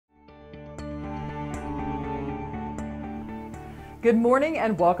Good morning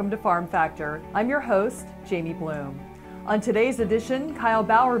and welcome to Farm Factor. I'm your host, Jamie Bloom. On today's edition, Kyle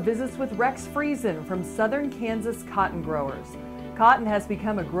Bauer visits with Rex Friesen from Southern Kansas cotton growers. Cotton has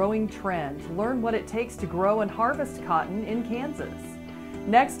become a growing trend. Learn what it takes to grow and harvest cotton in Kansas.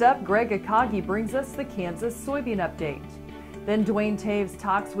 Next up, Greg Akagi brings us the Kansas soybean update. Then Duane Toews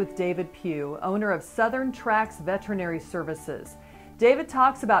talks with David Pugh, owner of Southern Traxx Veterinary Services. David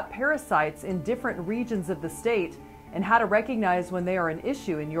talks about parasites in different regions of the state and how to recognize when they are an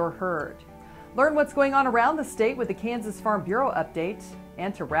issue in your herd. Learn what's going on around the state with the Kansas Farm Bureau update.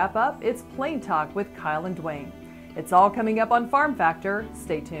 And to wrap up, it's Plain Talk with Kyle and Duane. It's all coming up on Farm Factor.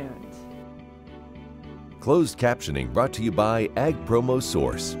 Stay tuned. Closed captioning brought to you by Ag Promo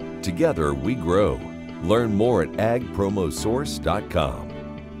Source. Together we grow. Learn more at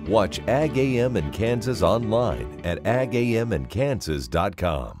agpromosource.com. Watch Ag AM in Kansas online at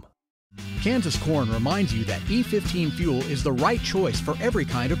agaminkansas.com. Kansas Corn reminds you that E15 fuel is the right choice for every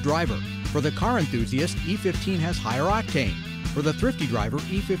kind of driver. For the car enthusiast, E15 has higher octane. For the thrifty driver,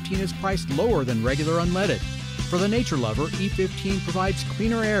 E15 is priced lower than regular unleaded. For the nature lover, E15 provides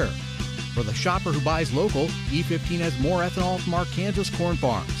cleaner air. For the shopper who buys local, E15 has more ethanol from our Kansas corn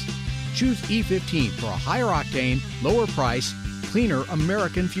farms. Choose E15 for a higher octane, lower price, cleaner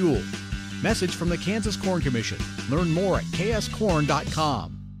American fuel. Message from the Kansas Corn Commission. Learn more at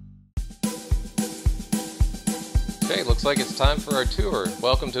kscorn.com. Okay, looks like it's time for our tour.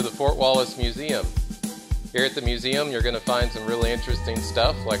 Welcome to the Fort Wallace Museum. Here at the museum, you're going to find some really interesting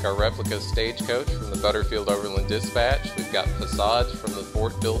stuff like our replica stagecoach from the Butterfield Overland Dispatch. We've got facades from the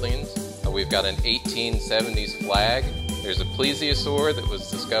fort buildings. We've got an 1870s flag. There's a plesiosaur that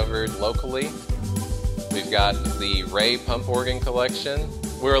was discovered locally. We've got the Ray pump organ collection.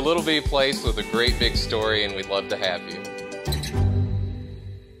 We're a little bitty place with a great big story, and we'd love to have you.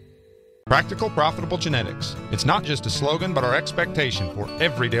 Practical, profitable genetics. It's not just a slogan, but our expectation for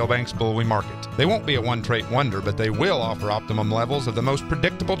every Dale Banks bull we market. They won't be a one-trait wonder, but they will offer optimum levels of the most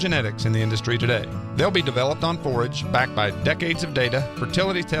predictable genetics in the industry today. They'll be developed on forage, backed by decades of data,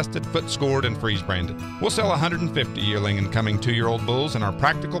 fertility tested, foot scored, and freeze branded. We'll sell 150 yearling and coming 2-year-old bulls in our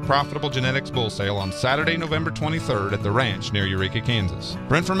Practical, Profitable Genetics bull sale on Saturday, November 23rd at the ranch near Eureka, Kansas.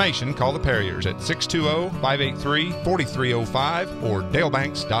 For information, call the Perriers at 620-583-4305 or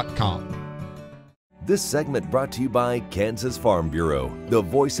dalebanks.com. This segment brought to you by Kansas Farm Bureau, the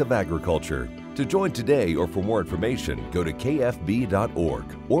voice of agriculture. To join today or for more information, go to kfb.org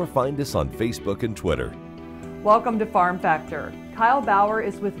or find us on Facebook and Twitter. Welcome to Farm Factor. Kyle Bauer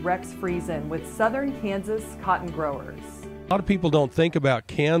is with Rex Friesen with Southern Kansas cotton growers. A lot of people don't think about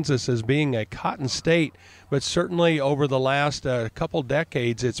Kansas as being a cotton state, but certainly over the last couple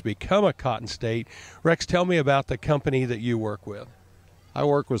decades it's become a cotton state. Rex, tell me about the company that you work with. I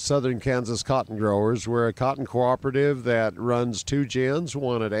work with Southern Kansas Cotton Growers. We're a cotton cooperative that runs 2 gins,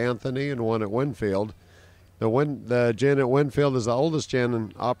 one at Anthony and one at Winfield. The gin at Winfield is the oldest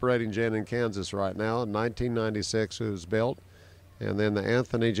operating gin in Kansas right now. In 1996 it was built. And then the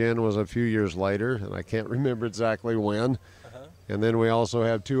Anthony gin was a few years later, and I can't remember exactly when. And then we also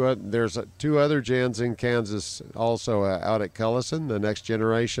have two other gins in Kansas also out at Cullison, the next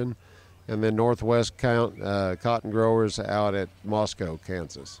generation. And then Northwest Cotton Growers out at Moscow,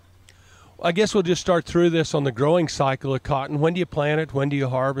 Kansas. I guess we'll just start through this on the growing cycle of cotton. When do you plant it? When do you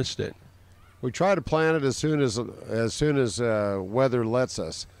harvest it? We try to plant it as soon as weather lets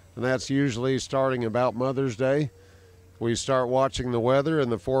us, and that's usually starting about Mother's Day. We start watching the weather and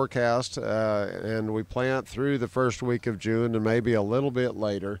the forecast, and we plant through the first week of June and maybe a little bit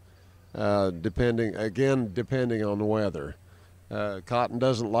later, depending on the weather. Cotton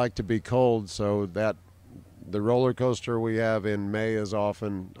doesn't like to be cold, so that the roller coaster we have in May is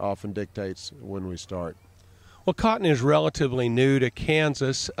often dictates when we start. Well, cotton is relatively new to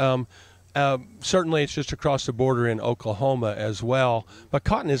Kansas. Certainly it's just across the border in Oklahoma as well, but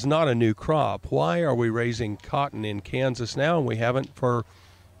cotton is not a new crop. Why are we raising cotton in Kansas now and we haven't for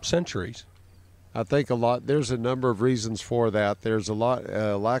centuries? I think there's a number of reasons for that. There's a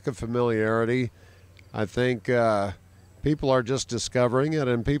lack of familiarity. I think people are just discovering it,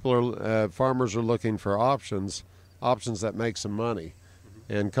 and farmers are looking for options that make some money.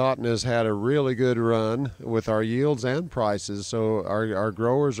 And cotton has had a really good run with our yields and prices, so our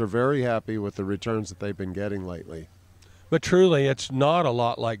growers are very happy with the returns that they've been getting lately. But truly, it's not a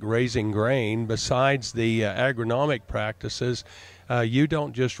lot like raising grain. Besides the agronomic practices, you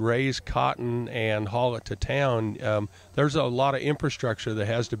don't just raise cotton and haul it to town. There's a lot of infrastructure that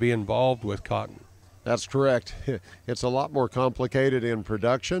has to be involved with cotton. That's correct. It's a lot more complicated in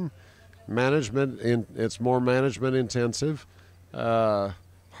production. It's more management intensive.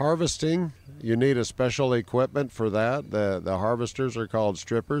 Harvesting, you need a special equipment for that. The harvesters are called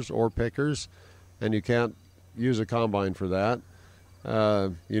strippers or pickers, and you can't use a combine for that.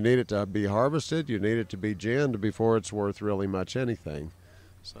 You need it to be harvested, you need it to be ginned before it's worth really much anything.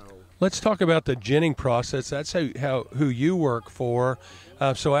 So let's talk about the ginning process. That's who you work for.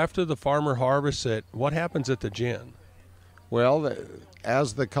 So after the farmer harvests it, what happens at the gin? Well,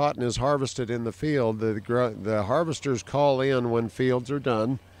 as the cotton is harvested in the field, the harvesters call in when fields are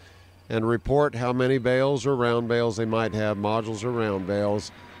done and report how many bales or round bales they might have, modules or round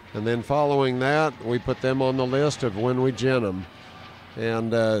bales. And then following that, we put them on the list of when we gin them.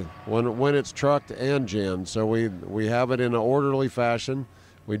 And when it's trucked and ginned. So we have it in an orderly fashion.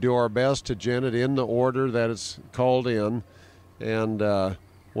 We do our best to gin it in the order that it's called in. And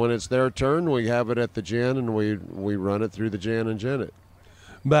when it's their turn, we have it at the gin, and we run it through the gin and gin it.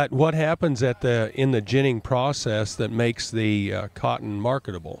 But what happens in the ginning process that makes the cotton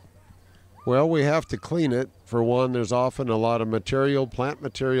marketable? Well, we have to clean it. For one, there's often a lot of material, plant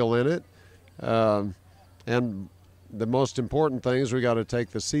material in it. And the most important thing is we got to take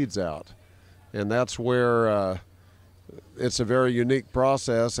the seeds out. And that's where it's a very unique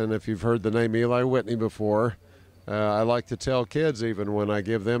process. And if you've heard the name Eli Whitney before, I like to tell kids, even when I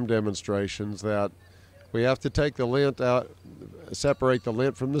give them demonstrations, that we have to take the lint out, separate the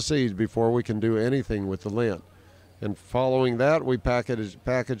lint from the seeds before we can do anything with the lint. And following that, we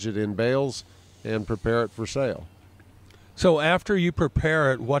package it in bales and prepare it for sale. So after you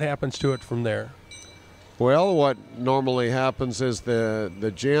prepare it, what happens to it from there? Well, what normally happens is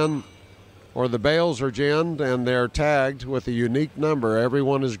the gin or the bales are ginned and they're tagged with a unique number.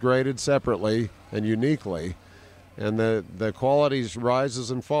 Everyone is graded separately and uniquely, and the quality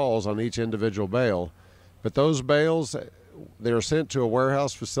rises and falls on each individual bale. But those bales, they're sent to a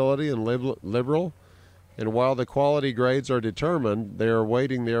warehouse facility in Liberal, and while the quality grades are determined, they're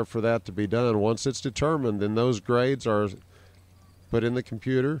waiting there for that to be done. Once it's determined, then those grades are put in the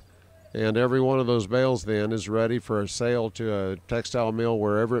computer, and every one of those bales then is ready for a sale to a textile mill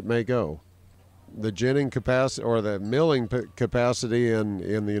wherever it may go. The ginning capacity or the milling capacity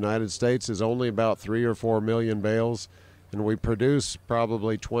in the United States is only about 3 or 4 million bales, and we produce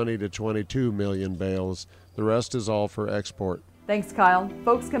probably 20 to 22 million bales. The rest is all for export. Thanks, Kyle.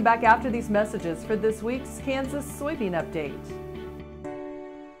 Folks, come back after these messages for this week's Kansas Soybean Update.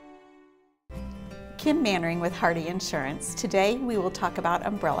 Kim Mannering with Hardy Insurance. Today we will talk about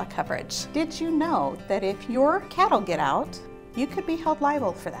umbrella coverage. Did you know that if your cattle get out, you could be held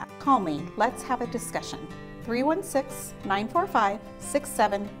liable for that? Call me. Let's have a discussion.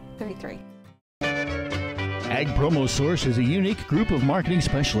 316-945-6733. Ag Promo Source is a unique group of marketing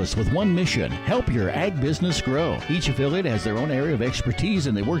specialists with one mission: help your ag business grow. Each affiliate has their own area of expertise,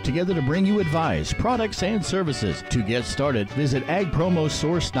 and they work together to bring you advice, products, and services. To get started, visit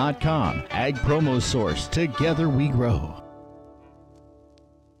agpromosource.com. Ag Promo Source. Together we grow.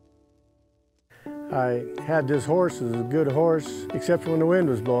 I had this horse. It was a good horse, except for when the wind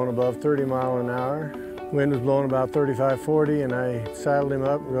was blowing above 30 miles an hour. Wind was blowing about 35, 40, and I saddled him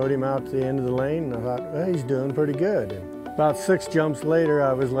up, rode him out to the end of the lane, and I thought, well, he's doing pretty good. And about 6 jumps later,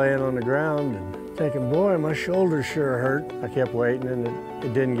 I was laying on the ground and thinking, boy, my shoulder sure hurt. I kept waiting, and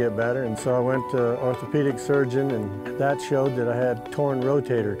it didn't get better, and so I went to an orthopedic surgeon, and that showed that I had torn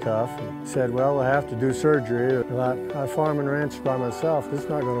rotator cuff. And said, well, we'll have to do surgery. I thought, I farm and ranch by myself. This is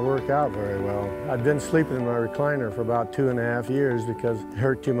not going to work out very well. I'd been sleeping in my recliner for about 2.5 years because it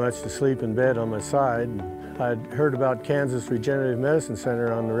hurt too much to sleep in bed on my side. I'd heard about Kansas Regenerative Medicine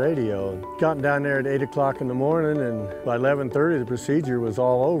Center on the radio. Gotten down there at 8 o'clock in the morning, and by 11:30 the procedure was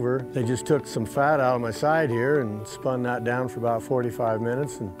all over. They just took some fat out of my side here and spun that down for about 45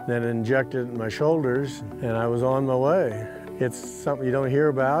 minutes and then injected it in my shoulders, and I was on my way. It's something you don't hear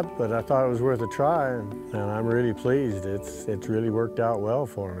about, but I thought it was worth a try, and I'm really pleased. It's really worked out well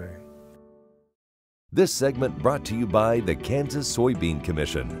for me. This segment brought to you by the Kansas Soybean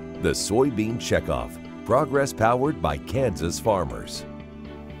Commission, the Soybean Checkoff. Progress powered by Kansas farmers.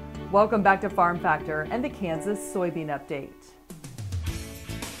 Welcome back to Farm Factor and the Kansas Soybean Update.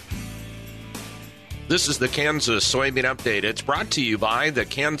 This is the Kansas Soybean Update. It's brought to you by the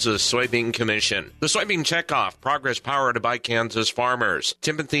Kansas Soybean Commission. The Soybean Checkoff, progress powered by Kansas farmers.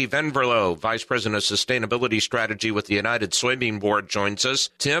 Timothy Venverlo, Vice President of Sustainability Strategy with the United Soybean Board, joins us.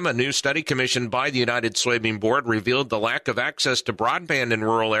 Tim, a new study commissioned by the United Soybean Board revealed the lack of access to broadband in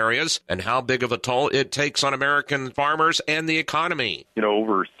rural areas and how big of a toll it takes on American farmers and the economy.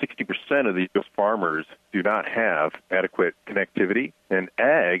 Over 60% of the U.S. farmers do not have adequate connectivity, and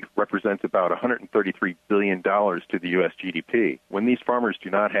ag represents about $133 billion to the U.S. GDP. When these farmers do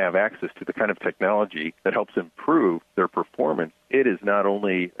not have access to the kind of technology that helps improve their performance, it is not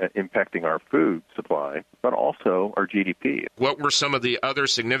only impacting our food supply, but also our GDP. What were some of the other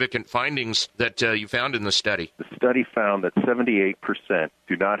significant findings that you found in the study? The study found that 78%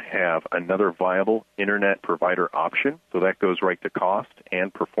 do not have another viable internet provider option, so that goes right to cost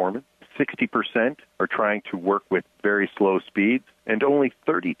and performance. 60% are trying to work with very slow speeds, and only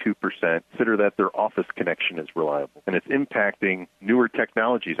 32% consider that their office connection is reliable. And it's impacting newer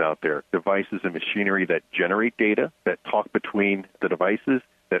technologies out there, devices and machinery that generate data, that talk between the devices,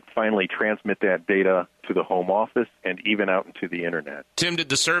 that finally transmit that data to the home office and even out into the internet. Tim, did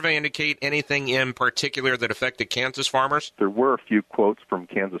the survey indicate anything in particular that affected Kansas farmers? There were a few quotes from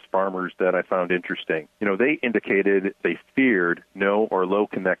Kansas farmers that I found interesting. They indicated they feared no or low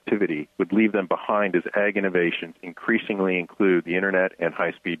connectivity would leave them behind as ag innovations increasingly include the internet and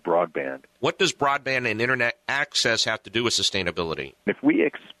high-speed broadband. What does broadband and internet access have to do with sustainability? If we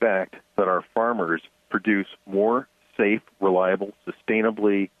expect that our farmers produce more safe, reliable,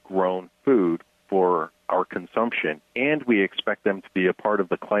 sustainably grown food for our consumption, and we expect them to be a part of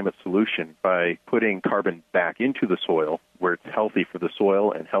the climate solution by putting carbon back into the soil where it's healthy for the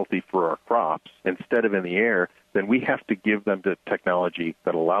soil and healthy for our crops instead of in the air, then we have to give them the technology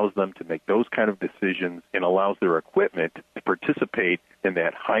that allows them to make those kind of decisions and allows their equipment to participate in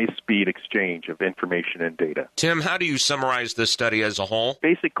that high-speed exchange of information and data. Tim, how do you summarize this study as a whole?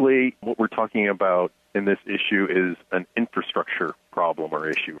 Basically, what we're talking about in this issue is an infrastructure problem or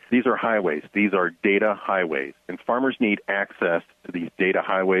issue. These are highways. These are data highways. And farmers need access to these data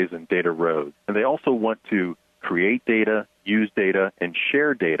highways and data roads. And they also want to create data, use data, and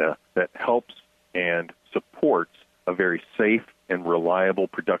share data that helps and supports a very safe and reliable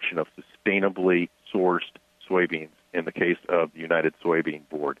production of sustainably sourced soybeans in the case of the United Soybean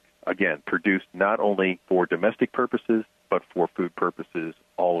Board. Again, produced not only for domestic purposes, but for food purposes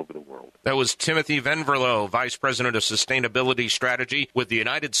all over the world. That was Timothy Venverlo, Vice President of Sustainability Strategy with the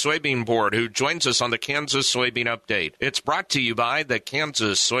United Soybean Board, who joins us on the Kansas Soybean Update. It's brought to you by the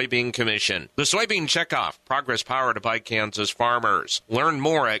Kansas Soybean Commission. The Soybean Checkoff, progress powered by Kansas farmers. Learn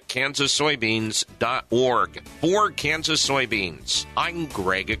more at kansassoybeans.org. For Kansas Soybeans, I'm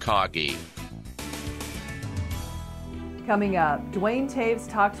Greg Akagi. Coming up, Duane Toews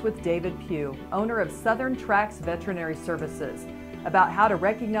talks with David Pugh, owner of Southern Traxx Veterinary Services, about how to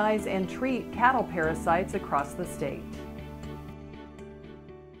recognize and treat cattle parasites across the state.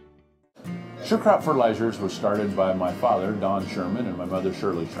 Sure Crop Fertilizers was started by my father, Don Sherman, and my mother,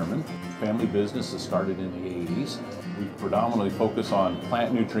 Shirley Sherman. Family business that started in the 80s. We predominantly focus on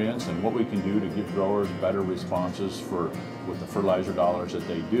plant nutrients and what we can do to give growers better responses with the fertilizer dollars that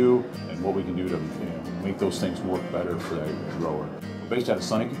they do, and what we can do to make those things work better for the grower. We're based out of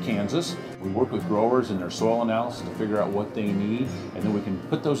Seneca, Kansas. We work with growers in their soil analysis to figure out what they need, and then we can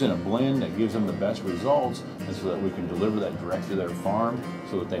put those in a blend that gives them the best results, and so that we can deliver that direct to their farm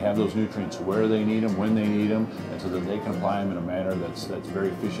so that they have those nutrients where they need them, when they need them, and so that they can apply them in a manner that's very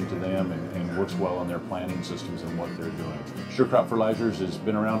efficient to them and works well in their planting systems and what they're doing. Sure Crop Fertilizers has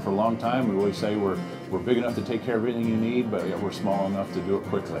been around for a long time. We always say we're big enough to take care of everything you need, but we're small enough to do it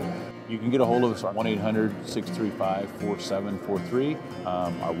quickly. You can get a hold of us at 1-800-635-4743.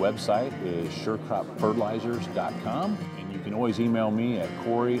 Our website is surecropfertilizers.com, and you can always email me at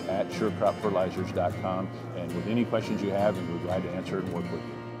Corey@surecropfertilizers.com, and with any questions you have, we'd be glad to answer it and work with you.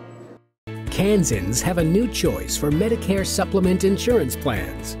 Kansans have a new choice for Medicare supplement insurance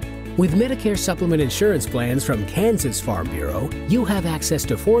plans. With Medicare supplement insurance plans from Kansas Farm Bureau, you have access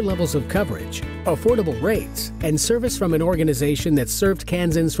to 4 levels of coverage, affordable rates, and service from an organization that's served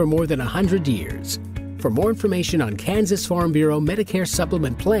Kansans for more than 100 years. For more information on Kansas Farm Bureau Medicare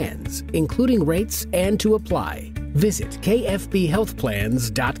supplement plans, including rates and to apply, visit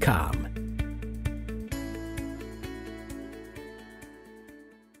kfbhealthplans.com.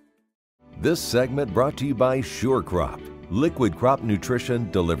 This segment brought to you by Sure Crop. Liquid crop nutrition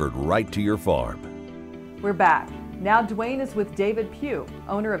delivered right to your farm. We're back. Now Duane is with David Pugh,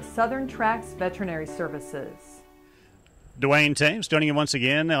 owner of Southern Traxx Veterinary Services. Duane Toews joining you once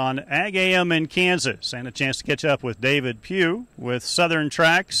again on Ag AM in Kansas, and a chance to catch up with David Pugh with Southern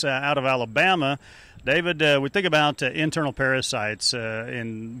Traxx out of Alabama. David, we think about internal parasites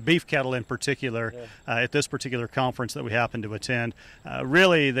in beef cattle in particular at this particular conference that we happen to attend.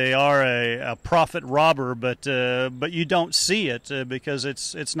 Really, they are a profit robber, but you don't see it because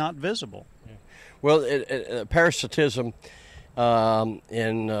it's not visible. Well, parasitism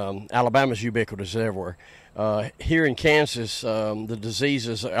in Alabama is ubiquitous everywhere. Here in Kansas, the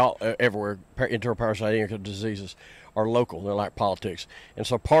diseases everywhere, enteroparasitic diseases, are local. They're like politics. And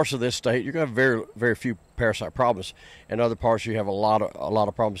so parts of this state, you're going to have very, very few parasite problems. And other parts, you have a lot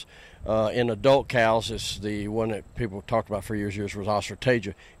of problems. In adult cows, it's the one that people talked about for years was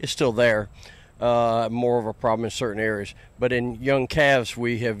Ostratagia. It's still there. More of a problem in certain areas. But in young calves,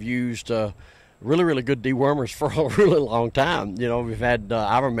 we have used really, really good dewormers for a really long time. You know, we've had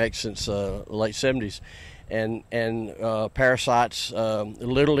Ivermectin since late 70s. And parasites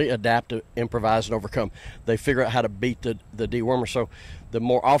literally adapt, improvise, and overcome. They figure out how to beat the dewormer. So the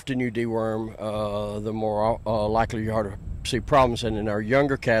more often you deworm, the more likely you are to see problems. And in our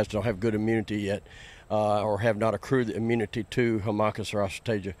younger calves don't have good immunity yet, or have not accrued the immunity to Haemococcus or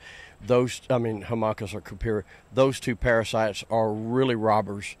Ostratagia. Haemococcus or Cupira. Those two parasites are really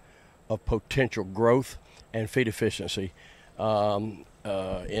robbers of potential growth and feed efficiency in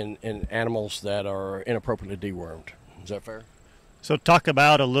animals that are inappropriately dewormed. Is that fair? So talk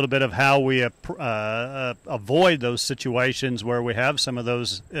about a little bit of how we avoid those situations where we have some of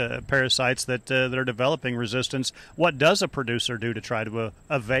those parasites that are developing resistance. What does a producer do to try to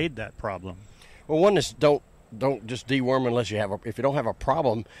evade that problem? Well, one is don't just deworm unless you have if you don't have a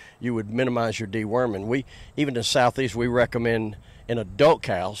problem, you would minimize your deworming. Even in the Southeast, we recommend in adult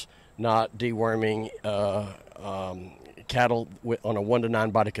cows not deworming cattle on a 1 to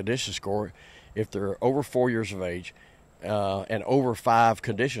 9 body condition score if they're over 4 years of age and over 5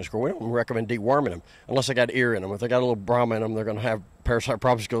 condition score. We don't recommend deworming them unless they got ear in them. If they got a little Brahma in them, they're going to have parasite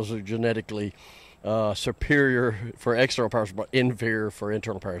problems because they're genetically superior for external parasites, but inferior for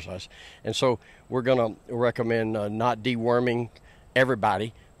internal parasites. And so we're going to recommend not deworming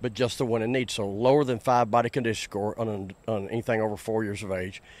everybody, but just the one in need. So lower than 5 body condition score on anything over 4 years of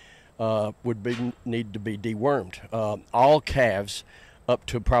age need to be dewormed. All calves up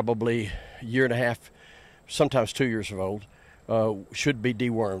to probably a year and a half, sometimes 2 years of old, should be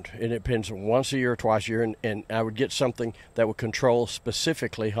dewormed. And it depends on once a year or twice a year. And I would get something that would control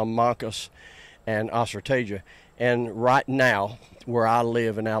specifically Haemococcus and Ostratagia. And right now, where I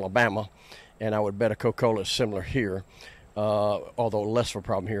live in Alabama, and I would bet a Coca-Cola is similar here, although less of a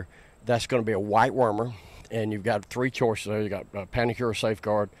problem here, that's going to be a white wormer. And you've got 3 choices there. You've got Panicure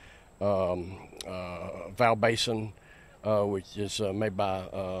Safeguard, Valbasin, which is made by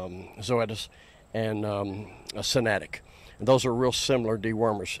Zoetis, and Synatic. And those are real similar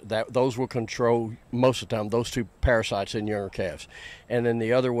dewormers. Those will control most of the time those 2 parasites in younger calves. And then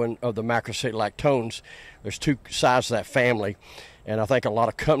the other one of the macrocytic lactones, there's 2 sides to that family. And I think a lot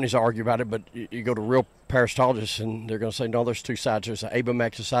of companies argue about it, but you go to real parasitologists and they're going to say, no, there's 2 sides. There's an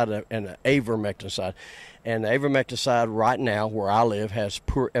abamectin side and an avermectin side. And the avermectin side right now, where I live, has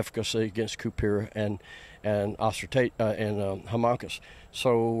poor efficacy against Cupira and Haemococcus.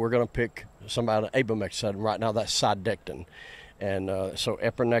 So we're going to pick somebody on the abamectin side. And right now that's Sidectin. And so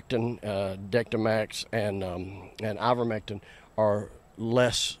epinectin, Dectamax, and ivermectin are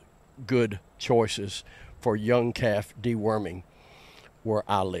less good choices for young calf deworming where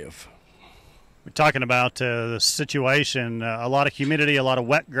I live. We're talking about the situation, a lot of humidity, a lot of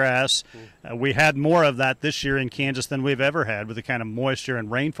wet grass. We had more of that this year in Kansas than we've ever had with the kind of moisture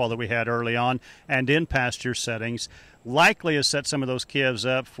and rainfall that we had early on and in pasture settings. Likely has set some of those calves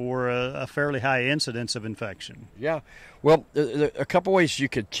up for a fairly high incidence of infection. Yeah. Well, a couple ways you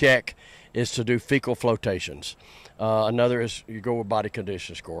could check is to do fecal flotations. Another is you go with body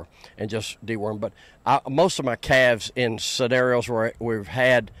condition score and just deworm. But most of my calves in scenarios where we've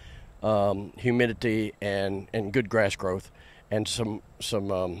had humidity and good grass growth and some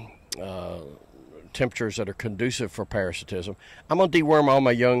temperatures that are conducive for parasitism, I'm going to deworm all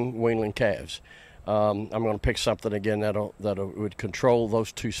my young weanling calves. I'm going to pick something again that would control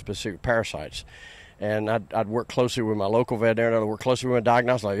those 2 specific parasites. And I'd work closely with my local veterinarian. I'd work closely with my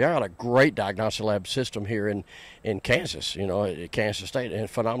diagnostic lab. I got a great diagnostic lab system here in Kansas, at Kansas State, and a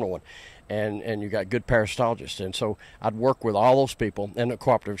phenomenal one. And you got good parasitologists. And so I'd work with all those people and the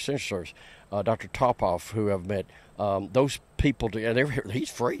Cooperative Extension Service, Dr. Topoff, who I've met. Those people together, he's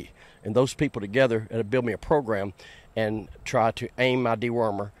free. And those people together build me a program and try to aim my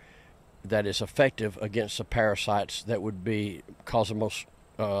dewormer that is effective against the parasites that would cause the most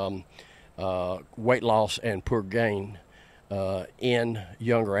weight loss and poor gain in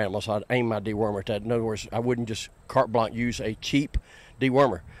younger animals. I'd aim my dewormer at that. In other words, I wouldn't just carte blanche use a cheap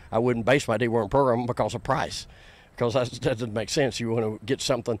dewormer. I wouldn't base my deworm program because of price, because that doesn't make sense. You want to get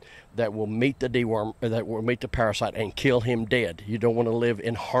something that will meet the deworm, that will meet the parasite and kill him dead. You don't want to live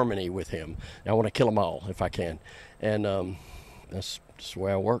in harmony with him. I want to kill them all if I can, and that's the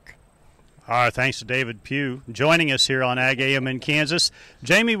way I work. All right, thanks to David Pugh joining us here on Ag AM in Kansas.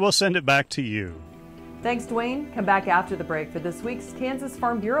 Jamie, we'll send it back to you. Thanks, Duane. Come back after the break for this week's Kansas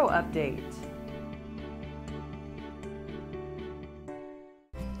Farm Bureau update.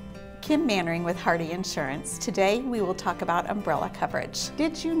 Kim Mannering with Hardy Insurance. Today we will talk about umbrella coverage.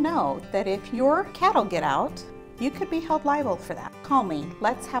 Did you know that if your cattle get out, you could be held liable for that? Call me.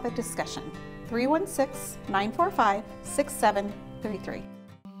 Let's have a discussion. 316-945-6733.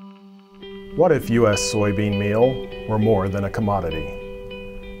 What if U.S. soybean meal were more than a commodity?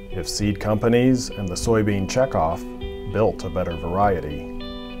 If seed companies and the soybean checkoff built a better variety?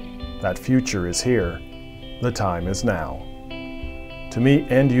 That future is here. The time is now. To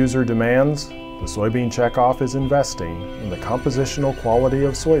meet end-user demands, the soybean checkoff is investing in the compositional quality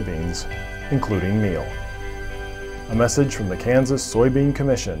of soybeans, including meal. A message from the Kansas Soybean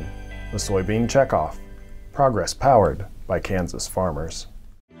Commission, the Soybean Checkoff, progress powered by Kansas farmers.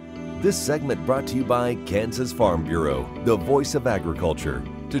 This segment brought to you by Kansas Farm Bureau, the voice of agriculture.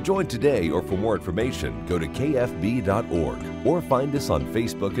 To join today or for more information, go to kfb.org or find us on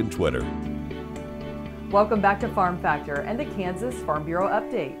Facebook and Twitter. Welcome back to Farm Factor and the Kansas Farm Bureau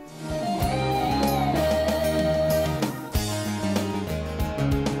update.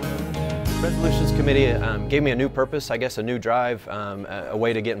 Resolutions Committee gave me a new purpose, I guess a new drive, a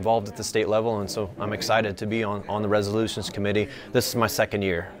way to get involved at the state level, and so I'm excited to be on the Resolutions Committee. This is my second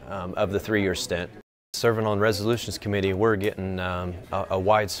year of the 3-year stint. Serving on Resolutions Committee, we're getting a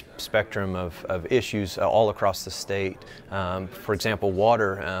wide spectrum of issues all across the state. For example,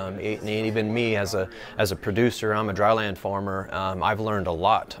 water. Even me as a producer, I'm a dryland farmer. I've learned a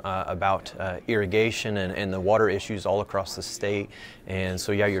lot about irrigation and the water issues all across the state. And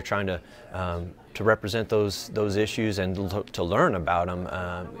so, yeah, you're trying to represent those issues and to learn about them.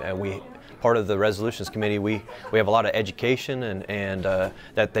 Part of the Resolutions Committee, we have a lot of education and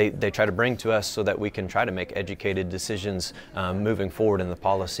that they try to bring to us so that we can try to make educated decisions moving forward in the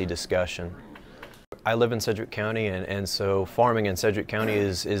policy discussion. I live in Sedgwick County, and so farming in Sedgwick County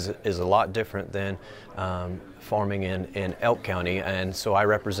is a lot different than farming in Elk County, and so I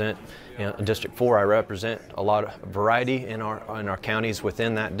represent, in District 4, I represent a lot of variety in our counties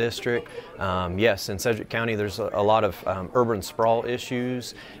within that district. Yes, in Sedgwick County there's a lot of urban sprawl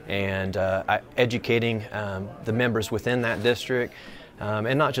issues, and educating the members within that district.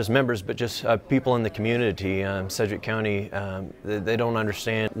 And not just members, but just people in the community. Sedgwick County, they don't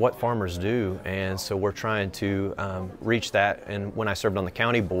understand what farmers do, and so we're trying to reach that. And when I served on the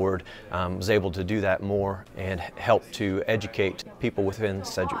county board, was able to do that more and help to educate people within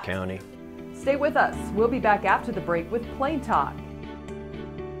Sedgwick County. Stay with us. We'll be back after the break with Plain Talk.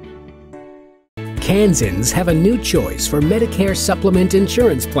 Kansans have a new choice for Medicare supplement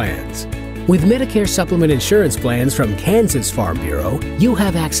insurance plans. With Medicare supplement insurance plans from Kansas Farm Bureau, you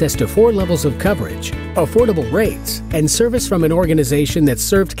have access to 4 levels of coverage, affordable rates, and service from an organization that's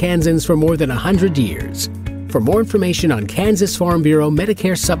served Kansans for more than 100 years. For more information on Kansas Farm Bureau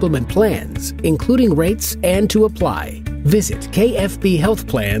Medicare supplement plans, including rates and to apply, visit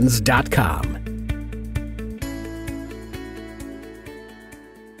kfbhealthplans.com.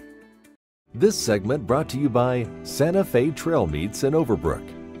 This segment brought to you by Santa Fe Trail Meats in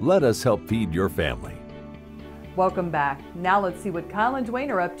Overbrook. Let us help feed your family. Welcome back. Now let's see what Kyle and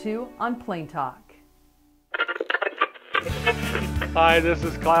Duane are up to on Plain Talk. Hi, this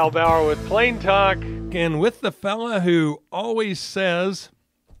is Kyle Bauer with Plain Talk, and with the fella who always says,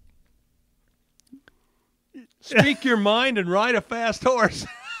 speak your mind and ride a fast horse.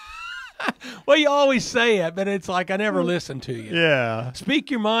 Well, you always say it, but it's like I never listen to you. Yeah.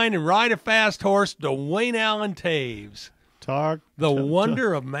 Speak your mind and ride a fast horse, Duane Toews. The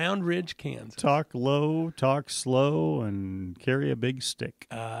wonder of Mound Ridge, Kansas. Talk low, talk slow, and carry a big stick.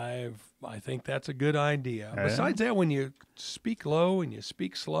 I think that's a good idea. Yeah. Besides that, when you speak low and you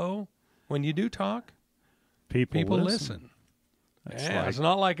speak slow, when you do talk, people listen. Yeah, it's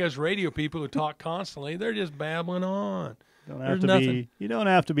not like us radio people who talk constantly. They're just babbling on. You don't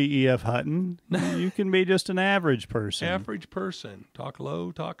have to be E.F. Hutton. You can be just an average person. Average person. Talk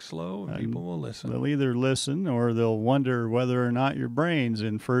low, talk slow, and people will listen. They'll either listen or they'll wonder whether or not your brain's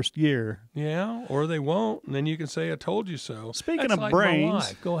in first gear. Yeah, or they won't, and then you can say, I told you so. Speaking That's of like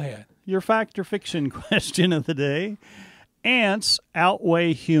brains, go ahead. Your fact or fiction question of the day. Ants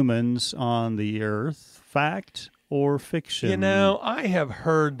outweigh humans on the earth. Fact or fiction? You know, I have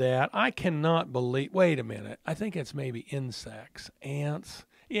heard that. I cannot believe. Wait a minute. I think it's maybe insects. Ants.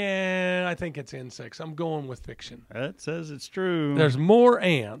 Yeah, I think it's insects. I'm going with fiction. That says it's true. There's more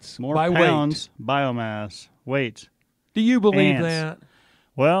ants by pounds, weight. Biomass, weight. Do you believe ants. that?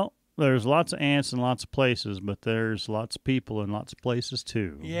 Well, there's lots of ants in lots of places, but there's lots of people in lots of places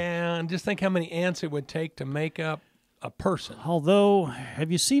too. Yeah, and just think how many ants it would take to make up a person. Although,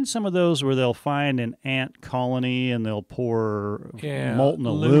 have you seen some of those where they'll find an ant colony and they'll pour molten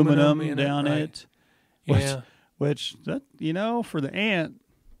aluminum down it? Yeah. Which that, for the ant,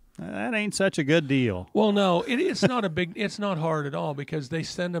 that ain't such a good deal. Well, no, it's not it's not hard at all because they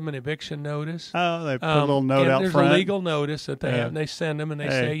send them an eviction notice. Oh, they put a little note out there's front. There's a legal notice that they have, and they send them and they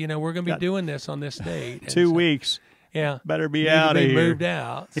say, we're going to be doing this on this date. 2 weeks. Yeah, better be out of here. Moved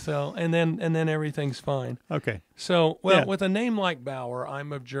out. So and then everything's fine. Okay. So with a name like Bauer,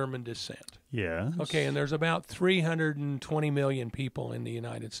 I'm of German descent. Yeah. Okay, and there's about 320 million people in the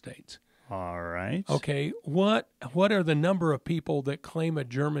United States. All right. Okay, what are the number of people that claim a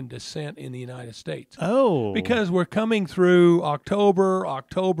German descent in the United States? Oh, because we're coming through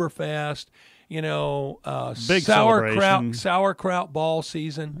Oktoberfest. Big sauerkraut ball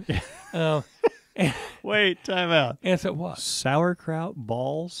season. Wait, time out. And so what? Sauerkraut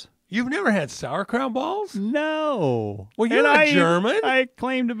balls? You've never had sauerkraut balls? No. Well, you're German. I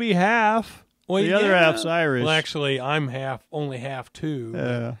claim to be half. Well, the other half's Irish. Well, actually, I'm only half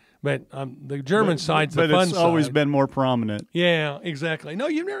too. But the German side's the fun side. But it's always been more prominent. Yeah, exactly. No,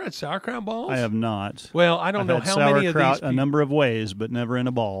 you've never had sauerkraut balls? I have not. Well, I don't know how many of these sauerkraut a number of ways, but never in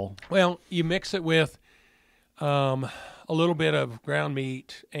a ball. Well, you mix it with a little bit of ground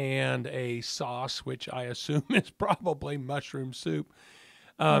meat and a sauce, which I assume is probably mushroom soup.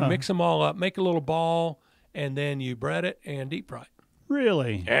 Mix them all up, make a little ball, and then you bread it and deep fry it.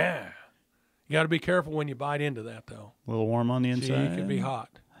 Really? Yeah. You got to be careful when you bite into that, though. A little warm on the inside? It can be hot.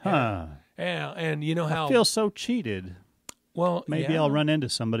 Huh. Yeah, and you know how... I feel so cheated. Well, maybe I'll run into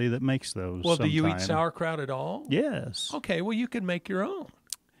somebody that makes those Well, sometime. do you eat sauerkraut at all? Yes. Okay, well, you could make your own.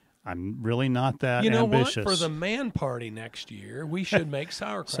 I'm really not that ambitious. You know what? For the man party next year, we should make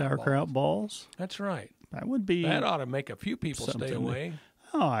sauerkraut balls. That's right. That would be... That ought to make a few people stay away.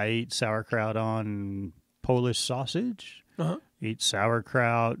 I eat sauerkraut on Polish sausage. Eat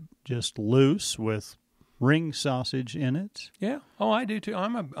sauerkraut just loose with ring sausage in it. Yeah. Oh, I do too.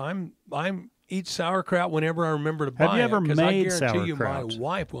 I'm eat sauerkraut whenever I remember to buy it. Have you ever made sauerkraut? I guarantee you my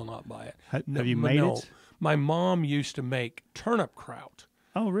wife will not buy it. Have you made it? My mom used to make turnip kraut.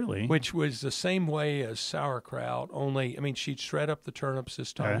 Oh, really? Which was the same way as sauerkraut, only, she'd shred up the turnips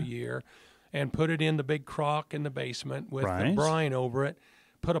this time of year and put it in the big crock in the basement with the brine over it.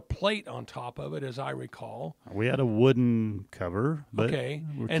 Put a plate on top of it, as I recall. We had a wooden cover, but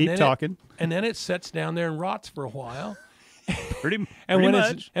we'll keep talking. And then it sets down there and rots for a while. Pretty much.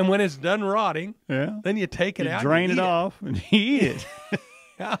 And when it's done rotting, then you take it out. Drain it off and eat it.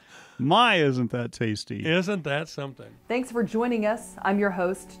 My, isn't that tasty? Isn't that something? Thanks for joining us. I'm your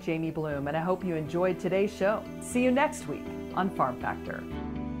host, Jamie Bloom, and I hope you enjoyed today's show. See you next week on Farm Factor.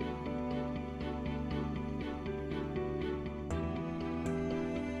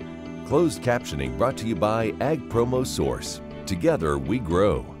 Closed captioning brought to you by Ag Promo Source. Together we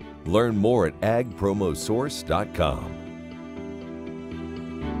grow. Learn more at agpromosource.com.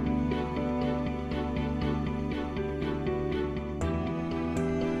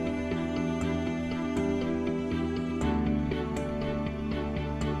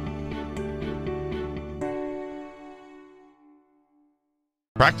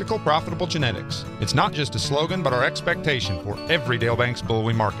 Practical, profitable genetics. It's not just a slogan, but our expectation for every Dale Banks bull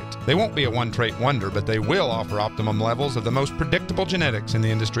we market. They won't be a one-trait wonder, but they will offer optimum levels of the most predictable genetics in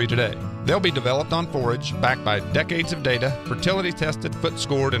the industry today. They'll be developed on forage, backed by decades of data, fertility tested, foot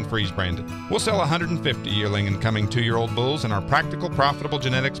scored, and freeze branded. We'll sell 150 yearling and coming 2-year-old bulls in our Practical, Profitable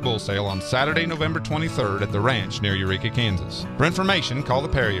Genetics bull sale on Saturday, November 23rd at the ranch near Eureka, Kansas. For information, call the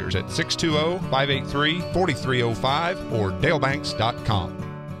Perriers at 620-583-4305 or dalebanks.com.